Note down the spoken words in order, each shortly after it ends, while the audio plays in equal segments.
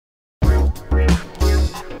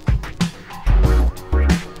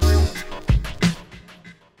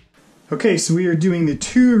Okay, so we are doing the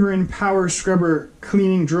Turin Power Scrubber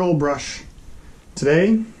Cleaning Drill Brush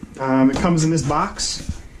today. It comes in this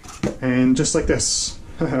box, and just like this,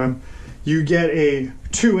 you get a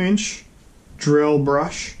 2-inch drill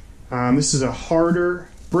brush. This is a harder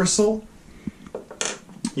bristle.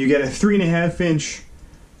 You get a 3.5-inch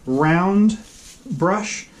round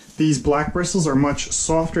brush. These black bristles are much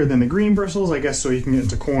softer than the green bristles, I guess, so you can get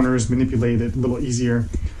into corners, manipulate it a little easier.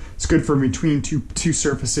 It's good for between two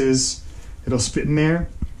surfaces. It'll fit in there.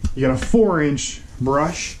 You got a 4-inch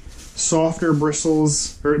brush, softer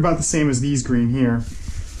bristles, or about the same as these green here.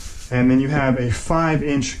 And then you have a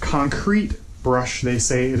 5-inch concrete brush. They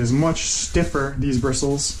say it is much stiffer, these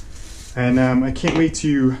bristles. And I can't wait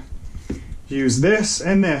to use this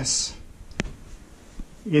and this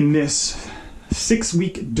in this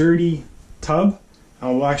 6-week dirty tub.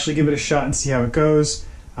 I'll actually give it a shot and see how it goes.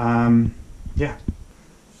 Yeah.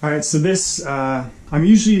 Alright, so this, I'm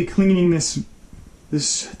usually cleaning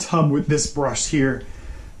this tub with this brush here.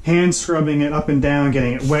 Hand scrubbing it up and down,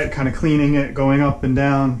 getting it wet, kind of cleaning it, going up and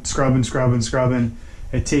down, scrubbing.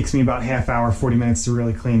 It takes me about half hour, 40 minutes to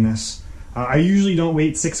really clean this. I usually don't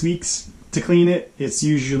wait 6 weeks to clean it. It's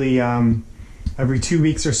usually every 2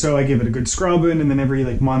 weeks or so I give it a good scrubbing, and then every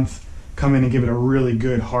month come in and give it a really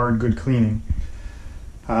good, good cleaning.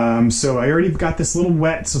 So I already got this a little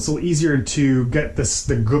wet, so it's a little easier to get the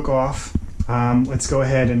gook off. Let's go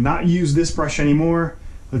ahead and not use this brush anymore.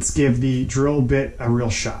 Let's give the drill bit a real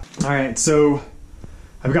shot. Alright, so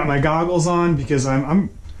I've got my goggles on because the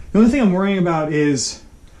only thing I'm worrying about is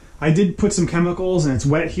I did put some chemicals and it's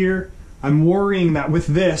wet here. I'm worrying that with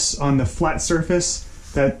this on the flat surface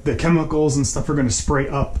that the chemicals and stuff are going to spray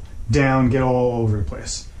up, down, get all over the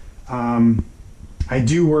place. I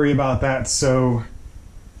do worry about that, so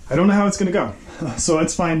I don't know how it's going to go. So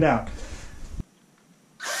let's find out.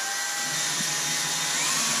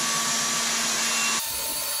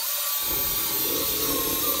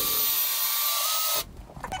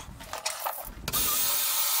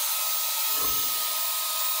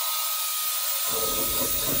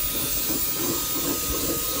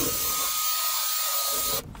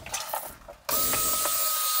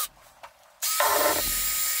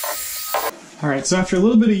 Alright, so after a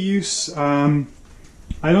little bit of use,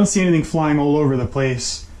 I don't see anything flying all over the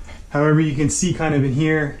place. However, you can see kind of in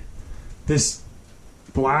here, this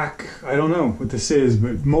black, I don't know what this is,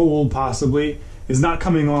 but mold possibly, is not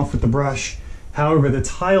coming off with the brush. However, the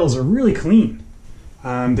tiles are really clean.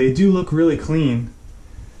 They do look really clean,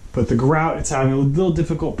 but the grout, it's having a little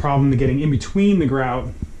difficult problem to getting in between the grout,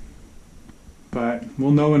 but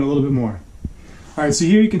we'll know in a little bit more. Alright, so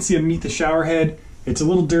here you can see underneath the shower head, it's a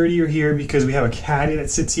little dirtier here because we have a caddy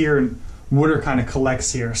that sits here and water kind of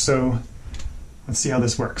collects here. So let's see how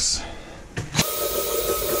this works.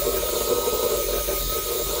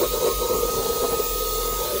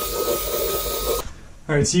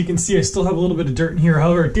 Alright, so you can see I still have a little bit of dirt in here.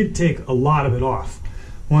 However, it did take a lot of it off.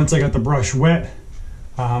 Once I got the brush wet,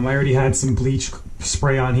 I already had some bleach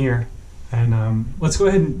spray on here. And let's go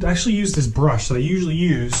ahead and actually use this brush that I usually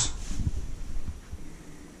use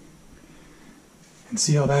and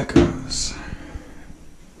see how that goes.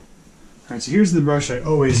 Alright, so here's the brush I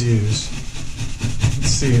always use.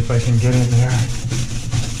 Let's see if I can get in there.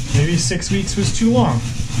 Maybe 6 weeks was too long.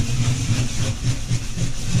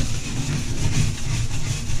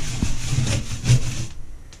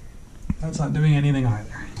 That's not doing anything either.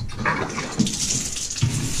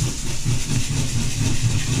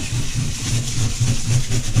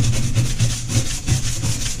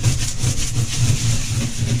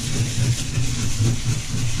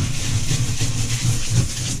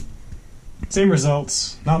 Same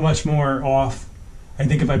results, not much more off. I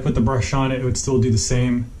think if I put the brush on it, it would still do the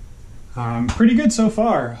same. Pretty good so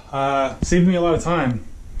far. Saved me a lot of time.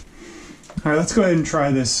 Alright, let's go ahead and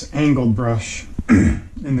try this angled brush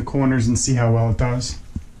in the corners and see how well it does.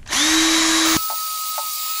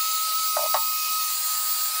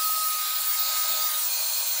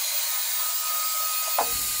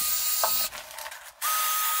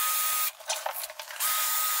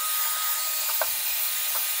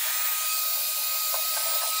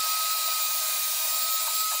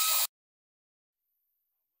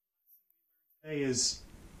 Is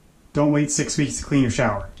don't wait 6 weeks to clean your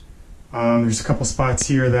shower. There's a couple spots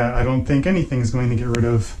here that I don't think anything's going to get rid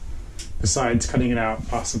of besides cutting it out,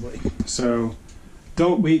 possibly. So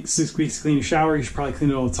don't wait 6 weeks to clean your shower. You should probably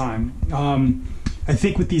clean it all the time. I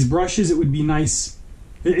think with these brushes it would be nice.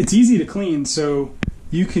 It's easy to clean, so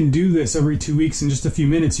you can do this every 2 weeks. In just a few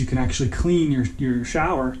minutes you can actually clean your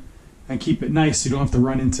shower and keep it nice so you don't have to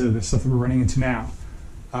run into the stuff that we're running into now.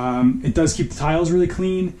 It does keep the tiles really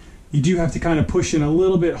clean. You do have to kind of push in a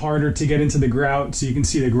little bit harder to get into the grout, so you can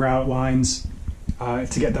see the grout lines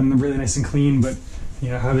to get them really nice and clean. But you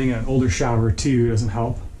know, having an older shower too doesn't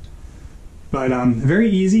help. But very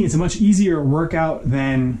easy. It's a much easier workout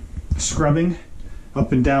than scrubbing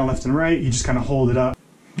up and down, left and right. You just kind of hold it up.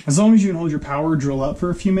 As long as you can hold your power drill up for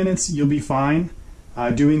a few minutes, you'll be fine.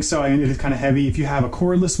 Doing so, it is kind of heavy. If you have a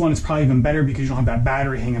cordless one, it's probably even better because you don't have that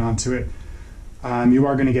battery hanging onto it. You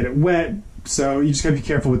are going to get it wet, so you just got to be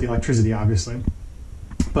careful with the electricity, obviously.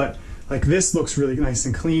 But like this looks really nice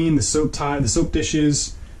and clean. The soap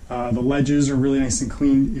dishes, the ledges are really nice and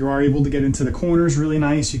clean. You are able to get into the corners really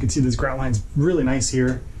nice. You can see this grout line's really nice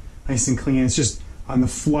here, nice and clean. It's just on the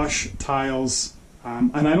flush tiles.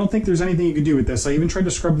 And I don't think there's anything you can do with this. I even tried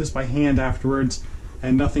to scrub this by hand afterwards,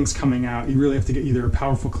 and nothing's coming out. You really have to get either a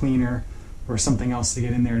powerful cleaner or something else to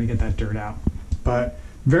get in there to get that dirt out. But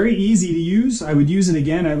very easy to use. I would use it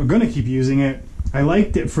again. I'm going to keep using it. I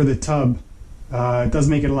liked it for the tub. It does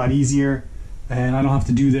make it a lot easier, and I don't have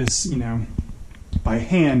to do this, you know, by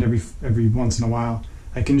hand every once in a while.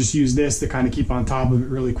 I can just use this to kind of keep on top of it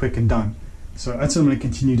really quick and done. So that's what I'm going to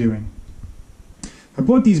continue doing. I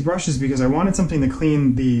bought these brushes because I wanted something to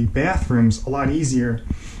clean the bathrooms a lot easier.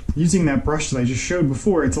 Using that brush that I just showed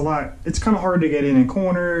before, it's kind of hard to get in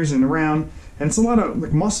corners and around, and it's a lot of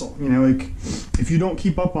like muscle, you know, like if you don't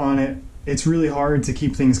keep up on it, it's really hard to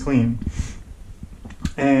keep things clean.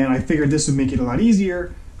 And I figured this would make it a lot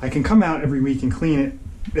easier. I can come out every week and clean it,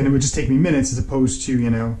 and it would just take me minutes as opposed to, you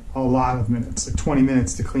know, a lot of minutes, like 20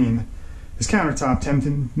 minutes to clean this countertop,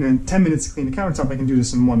 10 minutes to clean the countertop. I can do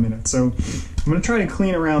this in 1 minute. So I'm going to try to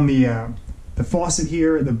clean around the faucet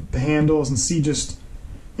here, the handles, and see just,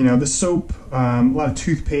 you know, the soap, a lot of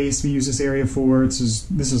toothpaste we use this area for. This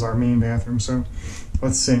is our main bathroom, so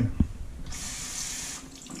let's see.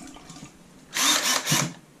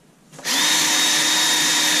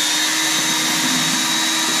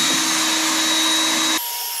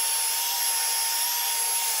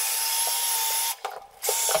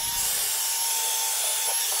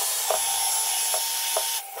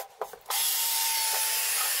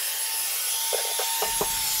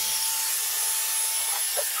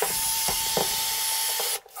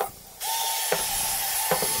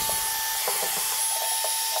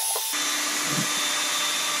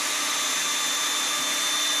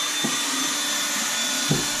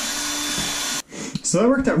 So that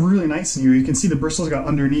worked out really nice in here. You can see the bristles got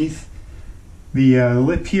underneath the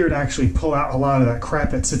lip here to actually pull out a lot of that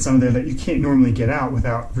crap that sits under there that you can't normally get out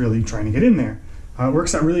without really trying to get in there. It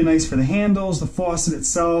works out really nice for the handles, the faucet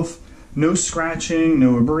itself, no scratching,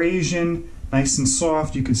 no abrasion, nice and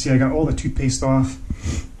soft. You can see I got all the toothpaste off.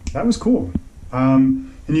 That was cool.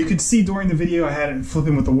 And you could see during the video I had it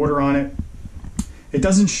flipping with the water on it. It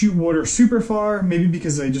doesn't shoot water super far, maybe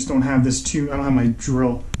because I just don't have this I don't have my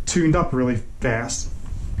drill tuned up really fast.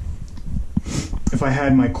 If I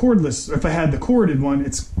had my cordless, if I had the corded one,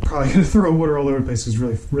 it's probably going to throw water all over the place. It's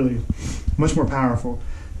really much more powerful.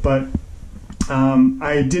 But these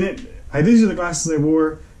are the glasses I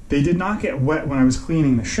wore. They did not get wet when I was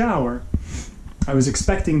cleaning the shower. I was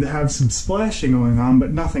expecting to have some splashing going on,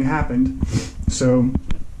 but nothing happened. So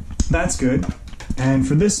that's good. And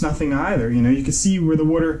for this, nothing either. You know, you can see where the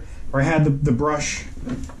water, where I had the brush,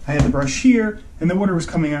 I had the brush here, and the water was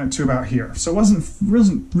coming out to about here. So it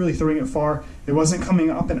wasn't really throwing it far. It wasn't coming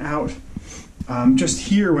up and out. Just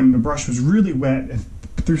here when the brush was really wet, and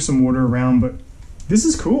threw some water around. But this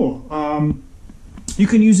is cool. You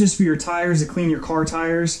can use this for your tires to clean your car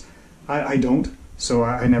tires. I don't, so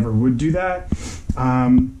I never would do that.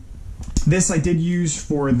 This I did use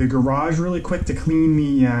for the garage really quick to clean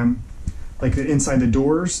the like the inside the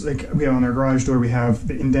doors. Like we have on our garage door, we have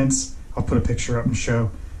the indents. I'll put a picture up and show.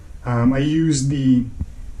 I used the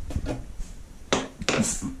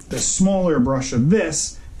smaller brush of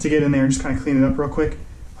this to get in there and just kind of clean it up real quick.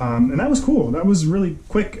 And that was cool. That was really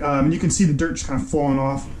quick. You can see the dirt just kind of falling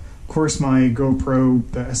off. Of course, my GoPro,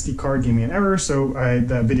 the SD card gave me an error, so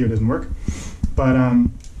that video doesn't work. But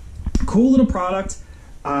cool little product.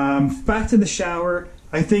 Back to the shower.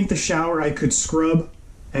 I think the shower I could scrub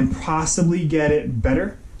and possibly get it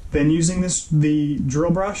better than using the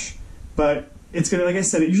drill brush. But it's gonna, like I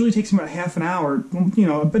said, it usually takes me about half an hour, you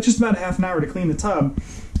know, but just about half an hour to clean the tub.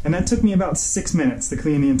 And that took me about 6 minutes to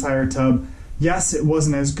clean the entire tub. Yes, it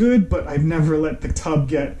wasn't as good, but I've never let the tub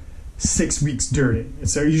get 6 weeks dirty.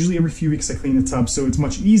 So usually every few weeks I clean the tub, so it's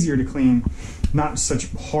much easier to clean, not such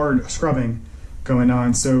hard scrubbing going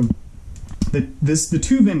on. So the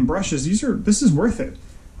 2-VIN brushes, this is worth it.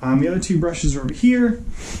 The other 2 brushes are over here.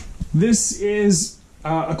 This is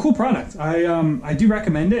a cool product. I do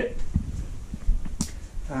recommend it.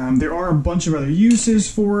 There are a bunch of other uses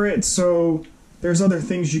for it, so there's other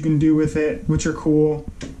things you can do with it, which are cool.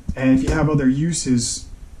 And if you have other uses,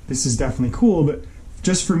 this is definitely cool. But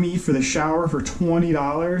just for me, for the shower, for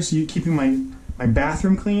 $20, you keeping my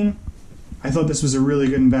bathroom clean, I thought this was a really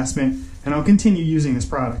good investment, and I'll continue using this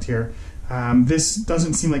product here. This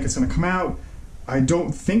doesn't seem like it's going to come out. I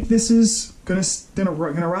don't think this is going to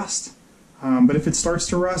rust, but if it starts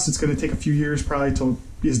to rust, it's going to take a few years probably till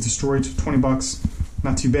it is destroyed. So $20,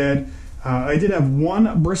 not too bad. I did have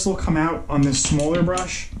one bristle come out on this smaller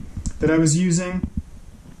brush that I was using.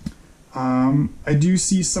 I do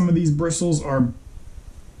see some of these bristles are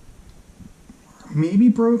maybe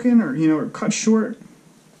broken or cut short.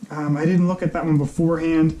 I didn't look at that one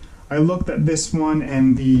beforehand. I looked at this one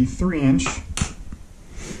and the 3-inch.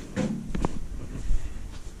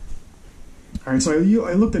 Alright, so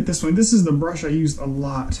I looked at this one. This is the brush I used a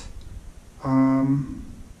lot. I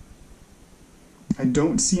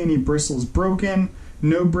don't see any bristles broken.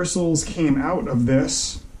 No bristles came out of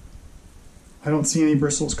this. I don't see any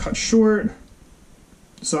bristles cut short.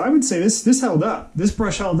 So I would say this held up. This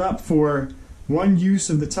brush held up for one use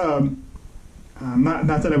of the tub. Not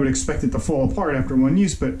that I would expect it to fall apart after one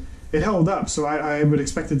use, but it held up, so I would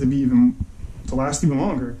expect it to last even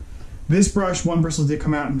longer. This brush, one bristle did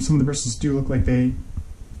come out, and some of the bristles do look like they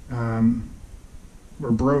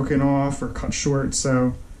were broken off or cut short,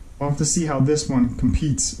 so we'll have to see how this one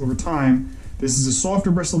competes over time. This is a softer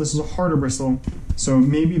bristle, this is a harder bristle, so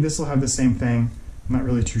maybe this will have the same thing. I'm not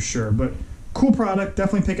really too sure, but cool product.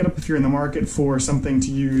 Definitely pick it up if you're in the market for something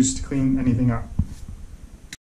to use to clean anything up.